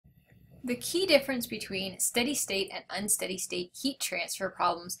The key difference between steady state and unsteady state heat transfer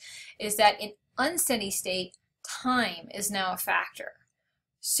problems is that in unsteady state, time is now a factor.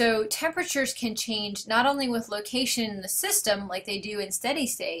 So temperatures can change not only with location in the system like they do in steady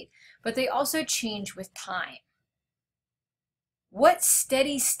state, but they also change with time. What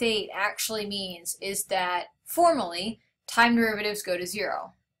steady state actually means is that formally, time derivatives go to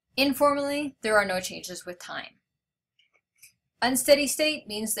zero. Informally, there are no changes with time. Unsteady state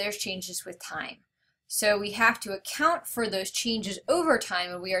means there's changes with time. So we have to account for those changes over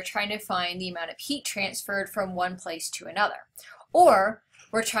time when we are trying to find the amount of heat transferred from one place to another. Or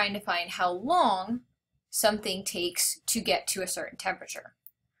we're trying to find how long something takes to get to a certain temperature.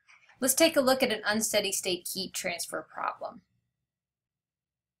 Let's take a look at an unsteady state heat transfer problem.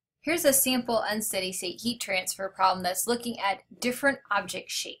 Here's a sample unsteady state heat transfer problem that's looking at different object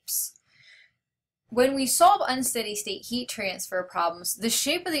shapes. When we solve unsteady state heat transfer problems, the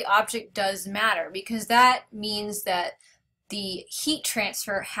shape of the object does matter because that means that the heat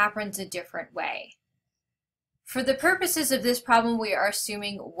transfer happens a different way. For the purposes of this problem, we are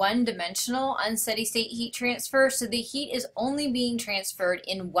assuming one-dimensional unsteady state heat transfer, so the heat is only being transferred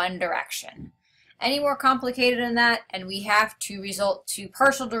in one direction. Any more complicated than that, and we have to resort to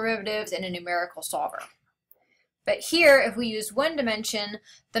partial derivatives in a numerical solver. But here, if we use one dimension,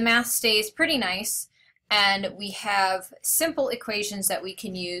 the math stays pretty nice, and we have simple equations that we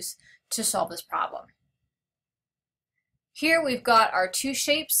can use to solve this problem. Here we've got our two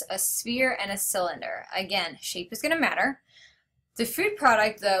shapes, a sphere and a cylinder. Again, shape is going to matter. The food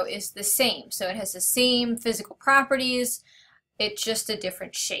product, though, is the same, so it has the same physical properties, it's just a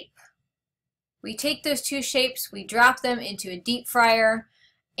different shape. We take those two shapes, we drop them into a deep fryer,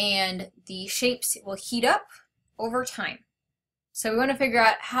 and the shapes will heat up over time. So we want to figure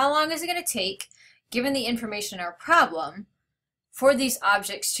out how long is it going to take, given the information in our problem, for these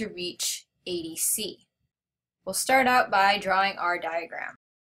objects to reach 80 C. We'll start out by drawing our diagram.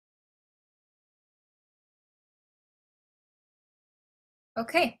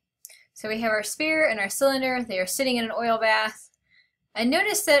 Okay, so we have our sphere and our cylinder. They are sitting in an oil bath. And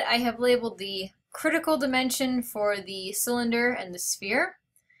notice that I have labeled the critical dimension for the cylinder and the sphere,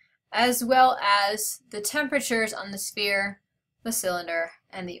 as well as the temperatures on the sphere, the cylinder,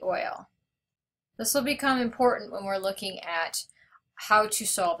 and the oil. This will become important when we're looking at how to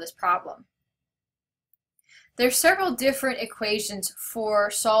solve this problem. There are several different equations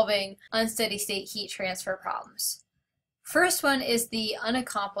for solving unsteady state heat transfer problems. First one is the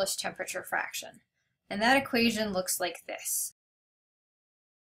unaccomplished temperature fraction, and that equation looks like this.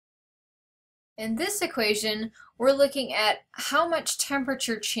 In this equation, we're looking at how much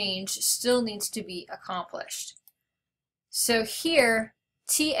temperature change still needs to be accomplished. So here,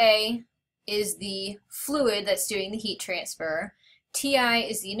 TA is the fluid that's doing the heat transfer, Ti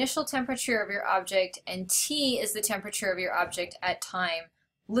is the initial temperature of your object, and T is the temperature of your object at time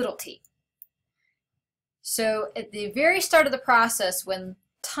little t. So at the very start of the process, when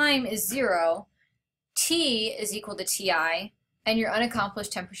time is 0, T is equal to Ti, and your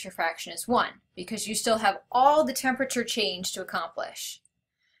unaccomplished temperature fraction is 1, because you still have all the temperature change to accomplish.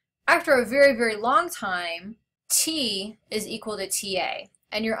 After a very, very long time, T is equal to Ta,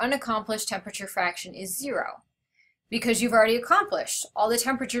 and your unaccomplished temperature fraction is 0, because you've already accomplished all the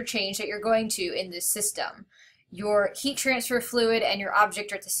temperature change that you're going to in this system. Your heat transfer fluid and your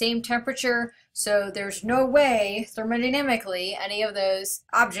object are at the same temperature, so there's no way, thermodynamically, any of those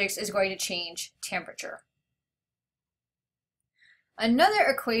objects is going to change temperature. Another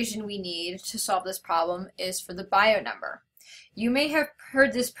equation we need to solve this problem is for the bio number. You may have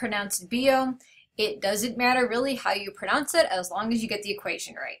heard this pronounced bio. It doesn't matter really how you pronounce it as long as you get the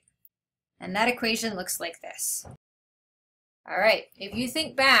equation right. And that equation looks like this. Alright, if you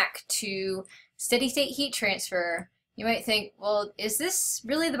think back to steady state heat transfer, you might think, well, is this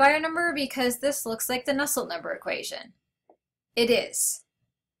really the bio number? Because this looks like the Nusselt number equation. It is.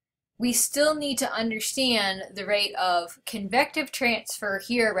 We still need to understand the rate of convective transfer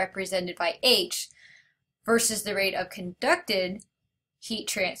here represented by H versus the rate of conducted heat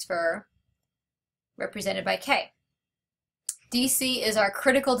transfer represented by K. DC is our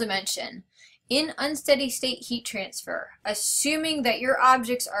critical dimension. In unsteady state heat transfer, assuming that your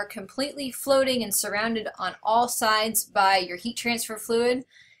objects are completely floating and surrounded on all sides by your heat transfer fluid,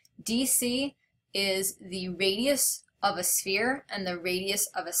 DC is the radius of a sphere and the radius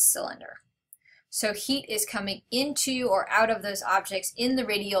of a cylinder. So heat is coming into or out of those objects in the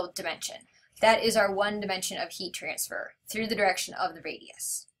radial dimension. That is our one dimension of heat transfer through the direction of the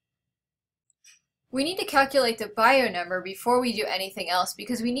radius. We need to calculate the bio number before we do anything else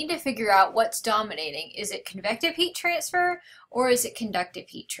because we need to figure out what's dominating. Is it convective heat transfer or is it conductive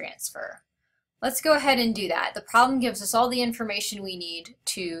heat transfer? Let's go ahead and do that. The problem gives us all the information we need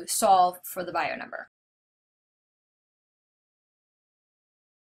to solve for the bio number.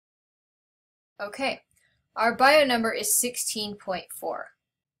 Okay, our bio number is 16.4.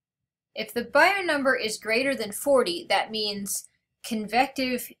 If the bio number is greater than 40, that means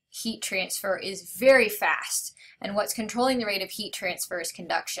convective heat transfer is very fast, and what's controlling the rate of heat transfer is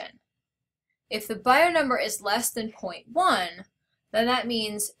conduction. If the bio number is less than 0.1, then that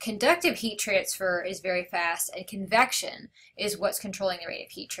means conductive heat transfer is very fast, and convection is what's controlling the rate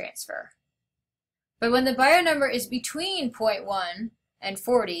of heat transfer. But when the bio number is between 0.1 and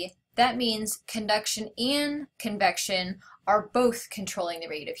 40, that means conduction and convection are both controlling the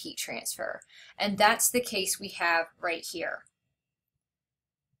rate of heat transfer, and that's the case we have right here.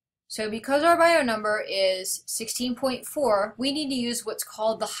 So because our bio number is 16.4, we need to use what's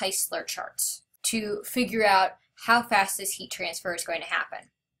called the Heisler Charts to figure out how fast this heat transfer is going to happen.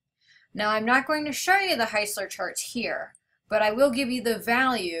 Now I'm not going to show you the Heisler Charts here, but I will give you the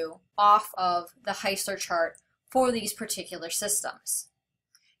value off of the Heisler chart for these particular systems.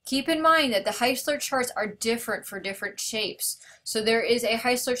 Keep in mind that the Heisler charts are different for different shapes. So there is a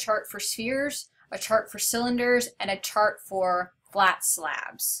Heisler chart for spheres, a chart for cylinders, and a chart for flat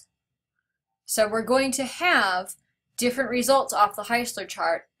slabs. So we're going to have different results off the Heisler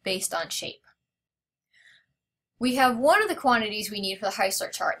chart based on shape. We have one of the quantities we need for the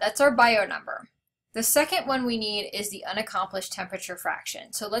Heisler chart. That's our bio number. The second one we need is the unaccomplished temperature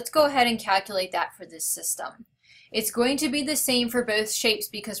fraction. So let's go ahead and calculate that for this system. It's going to be the same for both shapes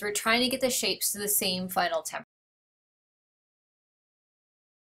because we're trying to get the shapes to the same final temperature.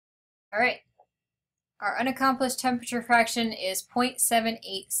 All right, our unaccomplished temperature fraction is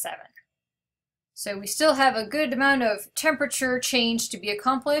 0.787. So we still have a good amount of temperature change to be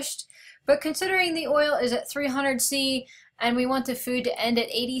accomplished, but considering the oil is at 300 C and we want the food to end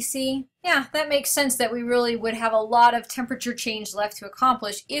at 80 C, yeah, that makes sense that we really would have a lot of temperature change left to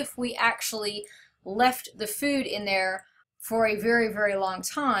accomplish if we actually left the food in there for a very, very long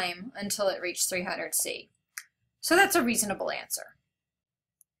time until it reached 300 C. So that's a reasonable answer.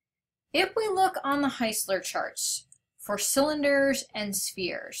 If we look on the Heisler charts for cylinders and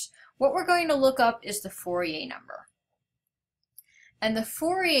spheres, what we're going to look up is the Fourier number. And the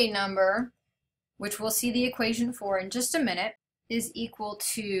Fourier number, which we'll see the equation for in just a minute, is equal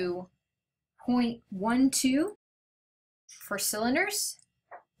to 0.12 for cylinders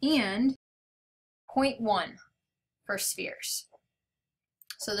and 0.1 for spheres.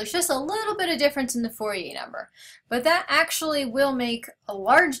 So there's just a little bit of difference in the Fourier number, but that actually will make a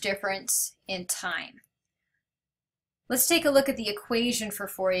large difference in time. Let's take a look at the equation for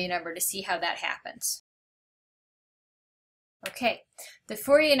Fourier number to see how that happens. Okay, the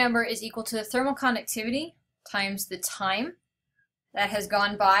Fourier number is equal to the thermal conductivity times the time that has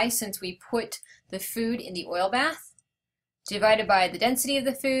gone by since we put the food in the oil bath, divided by the density of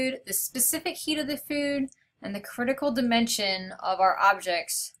the food, the specific heat of the food, and the critical dimension of our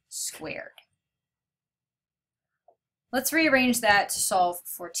objects squared. Let's rearrange that to solve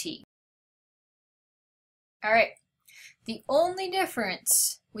for T. All right, the only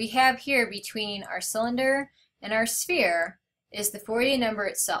difference we have here between our cylinder and our sphere is the Fourier number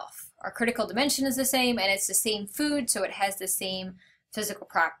itself. Our critical dimension is the same, and it's the same food, so it has the same physical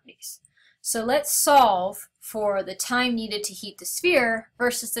properties. So let's solve for the time needed to heat the sphere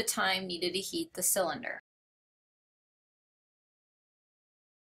versus the time needed to heat the cylinder.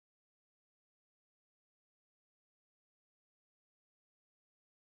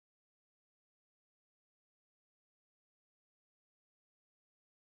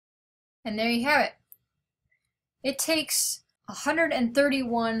 And there you have it. It takes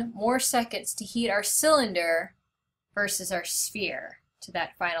 131 more seconds to heat our cylinder versus our sphere to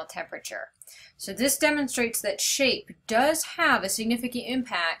that final temperature. So this demonstrates that shape does have a significant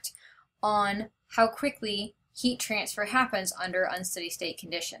impact on how quickly heat transfer happens under unsteady state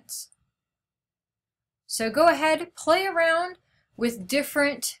conditions. So go ahead, play around with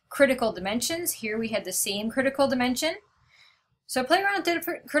different critical dimensions. Here we had the same critical dimension. So play around with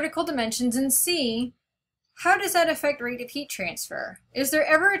different critical dimensions and see how does that affect rate of heat transfer. Is there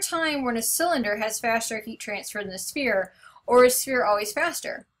ever a time when a cylinder has faster heat transfer than a sphere, or is sphere always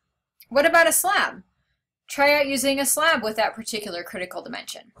faster? What about a slab? Try out using a slab with that particular critical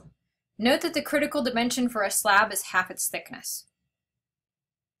dimension. Note that the critical dimension for a slab is half its thickness.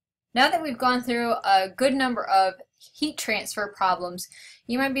 Now that we've gone through a good number of heat transfer problems,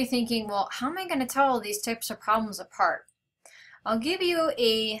 you might be thinking, well, how am I going to tell all these types of problems apart? I'll give you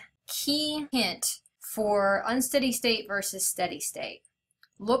a key hint for unsteady state versus steady state.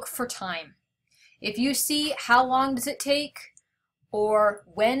 Look for time. If you see how long does it take or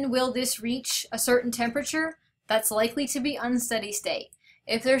when will this reach a certain temperature, that's likely to be unsteady state.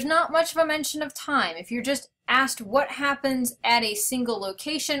 If there's not much of a mention of time, if you're just asked what happens at a single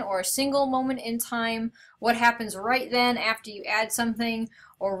location or a single moment in time, what happens right then after you add something,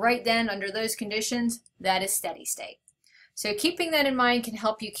 or right then under those conditions, that is steady state. So keeping that in mind can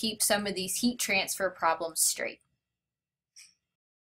help you keep some of these heat transfer problems straight.